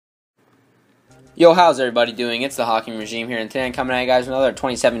Yo, how's everybody doing? It's the Hawking Regime here, and today I'm coming at you guys with another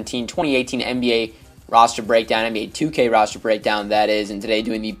 2017-2018 NBA roster breakdown, NBA 2K roster breakdown, that is, and today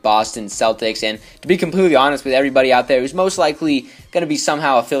doing the Boston Celtics. And to be completely honest with everybody out there who's most likely going to be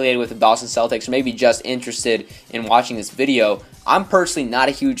somehow affiliated with the Boston Celtics or maybe just interested in watching this video, I'm personally not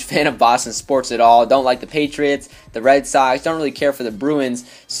a huge fan of Boston sports at all. Don't like the Patriots, the Red Sox, don't really care for the Bruins.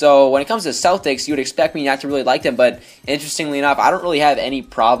 So when it comes to Celtics, you would expect me not to really like them, but interestingly enough, I don't really have any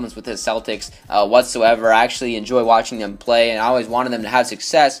problems with the Celtics whatsoever. I actually enjoy watching them play, and I always wanted them to have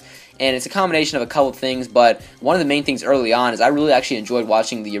success. And it's a combination of a couple of things, but one of the main things early on is I really actually enjoyed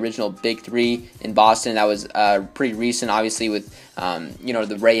watching the original Big Three in Boston. That was pretty recent, obviously, with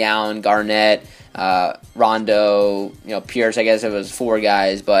the Ray Allen, Garnett, Rondo, Pierce. I guess it was four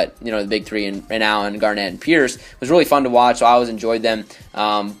guys, but the Big Three and Allen, Garnett, and Pierce was really fun to watch. So I always enjoyed them.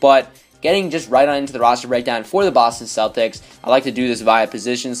 But getting just right on into the roster breakdown for the Boston Celtics, I like to do this via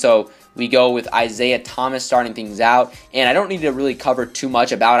position. So we go with Isaiah Thomas starting things out, and I don't need to really cover too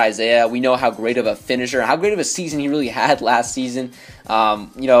much about Isaiah. We know how great of a finisher, how great of a season he really had last season.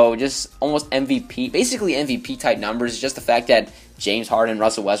 Just almost MVP, basically MVP type numbers. Just the fact that James Harden,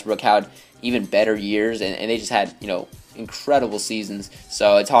 Russell Westbrook had even better years, and they just had incredible seasons.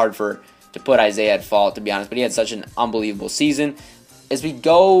 So it's hard to put Isaiah at fault, to be honest. But he had such an unbelievable season. As we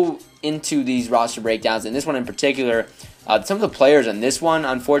go into these roster breakdowns, and this one in particular, some of the players in this one,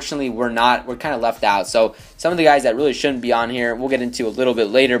 unfortunately, we're kind of left out. So some of the guys that really shouldn't be on here, we'll get into a little bit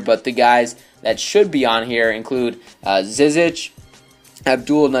later, but the guys that should be on here include Zizic,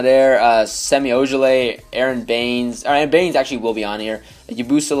 Abdul Nader, Semi Ojeleye, Aaron Baines. Aaron Baines actually will be on here.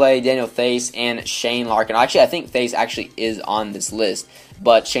 Yabusele, Daniel Theis, and Shane Larkin. Actually, I think Theis actually is on this list,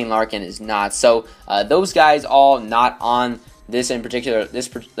 but Shane Larkin is not. So those guys all not on this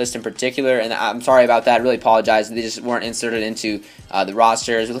list in particular, and I'm sorry about that. I really apologize. They just weren't inserted into the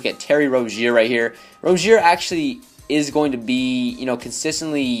rosters. We look at Terry Rozier right here. Rozier actually is going to be,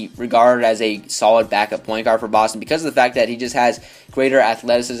 consistently regarded as a solid backup point guard for Boston because of the fact that he just has greater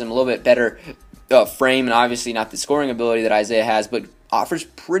athleticism, a little bit better frame, and obviously not the scoring ability that Isaiah has, but offers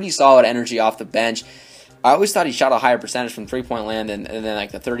pretty solid energy off the bench. I always thought he shot a higher percentage from three-point land than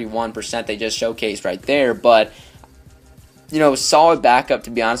like the 31% they just showcased right there, but solid backup, to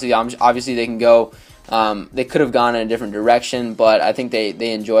be honest with you. Obviously, they can go. They could have gone in a different direction, but I think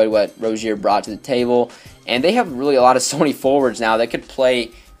they enjoyed what Rozier brought to the table. And they have really a lot of so many forwards now. They could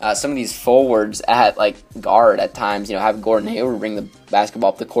play some of these forwards at guard at times. Have Gordon Hayward bring the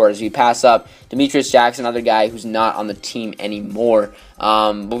basketball up the court as we pass up Demetrius Jackson, another guy who's not on the team anymore.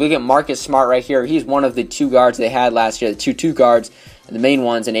 But we look at Marcus Smart right here. He's one of the two guards they had last year, the two guards, the main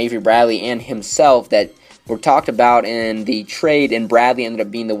ones, and Avery Bradley and himself that were talked about in the trade, and Bradley ended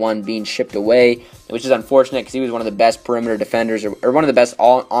up being the one being shipped away, which is unfortunate because he was one of the best perimeter defenders or one of the best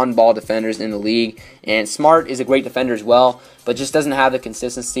on-ball defenders in the league. And Smart is a great defender as well, but just doesn't have the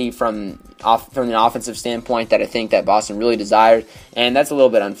consistency from an offensive standpoint that I think that Boston really desired, and that's a little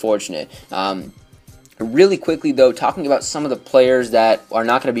bit unfortunate. Really quickly, though, talking about some of the players that are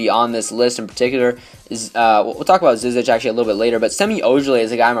not going to be on this list in particular, is we'll talk about Zizic actually a little bit later, but Semi Ojeleye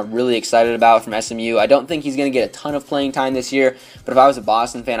is a guy I'm really excited about from SMU. I don't think he's going to get a ton of playing time this year, but if I was a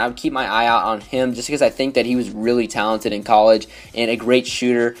Boston fan, I would keep my eye out on him just because I think that he was really talented in college and a great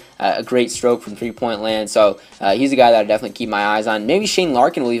shooter, a great stroke from three-point land. So he's a guy that I definitely keep my eyes on. Maybe Shane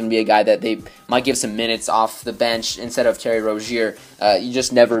Larkin will even be a guy that they might give some minutes off the bench instead of Terry Rozier. You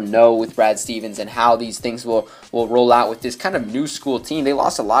just never know with Brad Stevens and how these things will roll out with this kind of new school team. They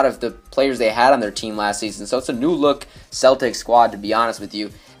lost a lot of the players they had on their team last season, so it's a new look Celtics squad, to be honest with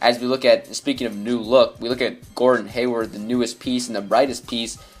you. As we look at, speaking of new look, we look at Gordon Hayward, the newest piece and the brightest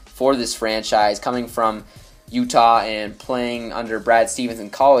piece for this franchise, coming from Utah and playing under Brad Stevens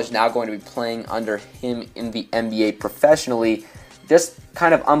in college, now going to be playing under him in the NBA professionally. Just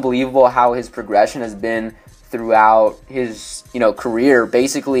kind of unbelievable how his progression has been throughout his career.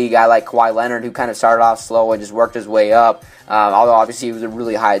 Basically, a guy like Kawhi Leonard, who kind of started off slow and just worked his way up. Although obviously he was a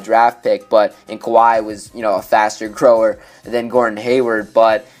really high draft pick, and Kawhi was a faster grower than Gordon Hayward.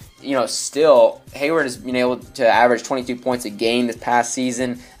 But still, Hayward has been able to average 22 points a game this past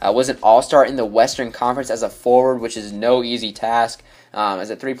season. Was an all-star in the Western Conference as a forward, which is no easy task. As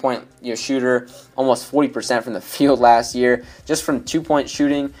a three-point shooter, almost 40% from the field last year. Just from two-point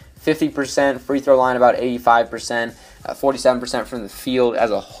shooting, 50%, free throw line about 85%, 47% from the field as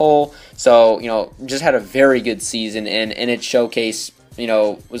a whole. So, just had a very good season, and it showcased,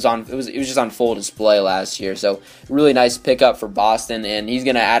 it was just on full display last year. So, really nice pickup for Boston, and he's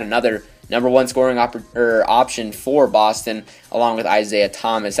going to add another number one scoring option for Boston, along with Isaiah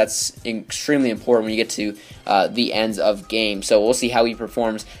Thomas. That's extremely important when you get to the ends of games. So we'll see how he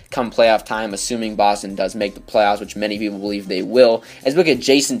performs come playoff time, assuming Boston does make the playoffs, which many people believe they will. As we look at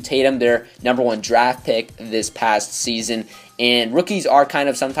Jayson Tatum, their number one draft pick this past season. And rookies are kind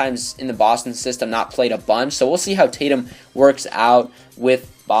of sometimes in the Boston system not played a bunch. So we'll see how Tatum works out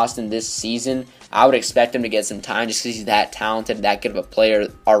with Boston this season. I would expect him to get some time just because he's that talented, that good of a player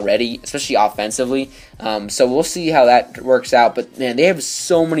already, especially offensively. So we'll see how that works out. But, man, they have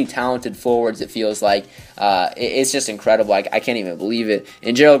so many talented forwards, it feels like. It's just incredible. I can't even believe it.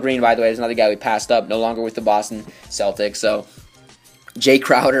 And Gerald Green, by the way, is another guy we passed up, no longer with the Boston Celtics. So Jay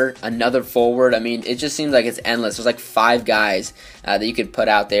Crowder, another forward. I mean, it just seems like it's endless. There's like 5 guys that you could put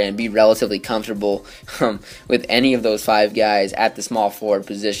out there and be relatively comfortable with any of those 5 guys at the small forward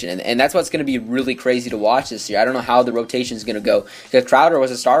position. And that's what's going to be really crazy to watch this year. I don't know how the rotation is going to go, because Crowder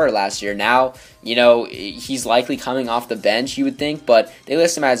was a starter last year. Now, you know, he's likely coming off the bench, you would think, but they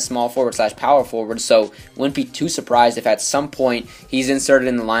list him as a small forward / power forward, so wouldn't be too surprised if at some point he's inserted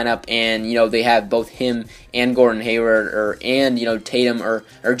in the lineup and, you know, they have both him and Gordon Hayward and, you know, Tatum or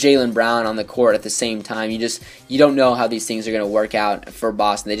Jaylen Brown on the court at the same time. You don't know how these things are going to work out for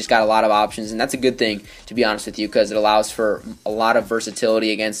Boston. They just got a lot of options, and that's a good thing, to be honest with you, because it allows for a lot of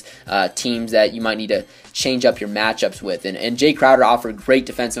versatility against teams that you might need to change up your matchups with. And Jay Crowder offered great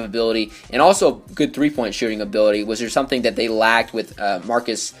defensive ability and also good three-point shooting ability. Was there something that they lacked with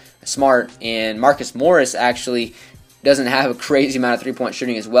Marcus Smart? And Marcus Morris actually doesn't have a crazy amount of three-point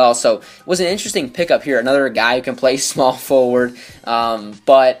shooting as well. So it was an interesting pickup here. Another guy who can play small forward.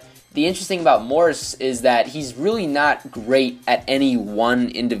 But the interesting about Morris is that he's really not great at any one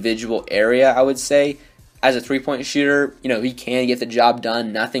individual area, I would say. As a three-point shooter, you know, he can get the job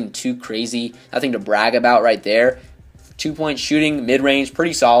done. Nothing too crazy, nothing to brag about right there. 2-point shooting, mid-range,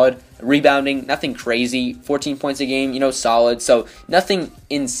 pretty solid. Rebounding, nothing crazy. 14 points a game, you know, solid. So nothing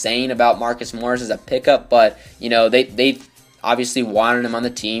insane about Marcus Morris as a pickup, but, you know, they obviously wanted him on the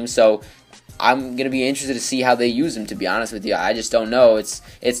team. So I'm going to be interested to see how they use him, to be honest with you. I just don't know.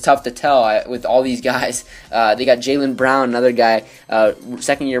 It's tough to tell with all these guys. They got Jaylen Brown, another guy,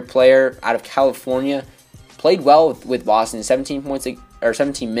 second-year player out of California. Played well with Boston, 17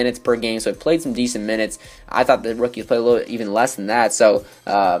 minutes per game, so he played some decent minutes. I thought the rookies played a little even less than that, so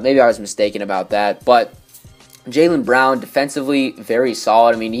maybe I was mistaken about that. But Jaylen Brown, defensively, very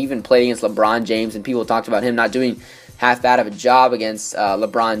solid. I mean, he even played against LeBron James, and people talked about him not doing half bad of a job against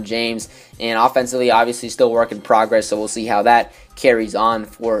LeBron James. And offensively, obviously, still work in progress, so we'll see how that carries on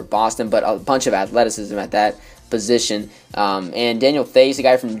for Boston. But a bunch of athleticism at that position. And Daniel Theis, a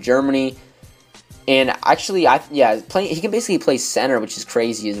guy from Germany. And actually, he can basically play center, which is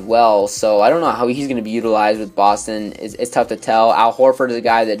crazy as well. So I don't know how he's going to be utilized with Boston. It's tough to tell. Al Horford is a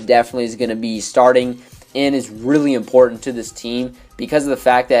guy that definitely is going to be starting and is really important to this team because of the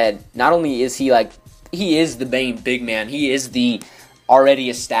fact that not only is he is the main big man, he is the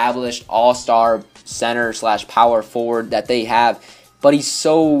already established all-star center / power forward that they have. But he's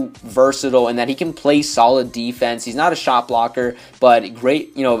so versatile in that he can play solid defense. He's not a shot blocker, but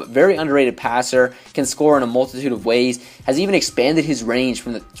great, you know, very underrated passer. Can score in a multitude of ways. Has even expanded his range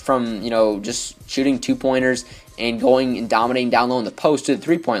from you know, just shooting 2-pointers and going and dominating down low in the post to the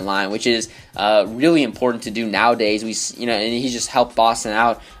 3-point line, which is really important to do nowadays. And he's just helped Boston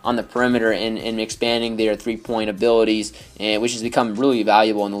out on the perimeter in expanding their 3-point abilities, which has become really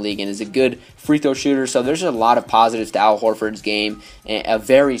valuable in the league and is a good free throw shooter. So there's a lot of positives to Al Horford's game. A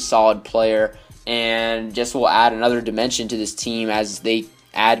very solid player, and just will add another dimension to this team as they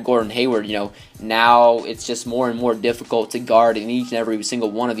add Gordon Hayward. You know, now it's just more and more difficult to guard in each and every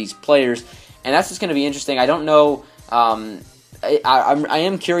single one of these players. And that's just going to be interesting. I don't know. I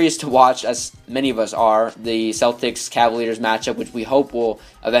am curious to watch, as many of us are, the Celtics-Cavaliers matchup, which we hope will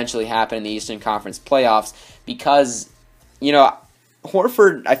eventually happen in the Eastern Conference playoffs, because, you know,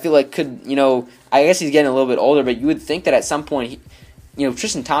 Horford, I feel like could, you know, I guess he's getting a little bit older, but you would think that at some point, you know,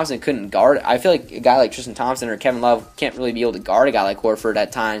 Tristan Thompson couldn't guard. I feel like a guy like Tristan Thompson or Kevin Love can't really be able to guard a guy like Horford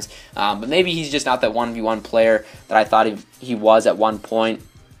at times. But maybe he's just not that 1v1 player that I thought he was at one point,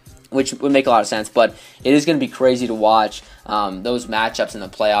 which would make a lot of sense. But it is going to be crazy to watch those matchups in the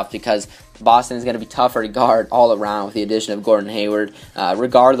playoffs, because Boston is going to be tougher to guard all around with the addition of Gordon Hayward,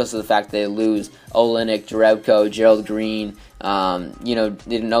 regardless of the fact that they lose Olynyk, Jerebko, Gerald Green. You know,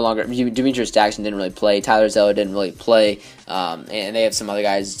 they no longer. Demetrius Jackson didn't really play. Tyler Zeller didn't really play. And they have some other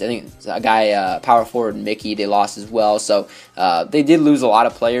guys. I think a guy, power forward Mickey, they lost as well. So they did lose a lot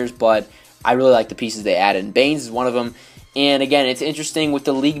of players, but I really like the pieces they added. And Baines is one of them. And again, it's interesting with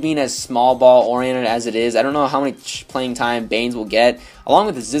the league being as small ball oriented as it is. I don't know how much playing time Baynes will get, along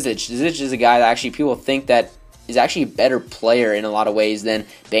with Zizic. Zizic is a guy that actually people think that is actually a better player in a lot of ways than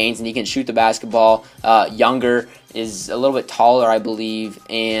Baynes, and he can shoot the basketball. Younger, is a little bit taller, I believe,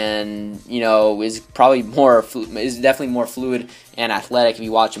 and is definitely more fluid and athletic if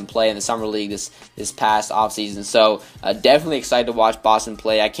you watch him play in the summer league this past offseason. So definitely excited to watch Boston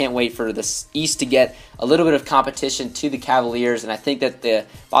play. I can't wait for the East to get a little bit of competition to the Cavaliers, and I think that the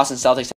Boston Celtics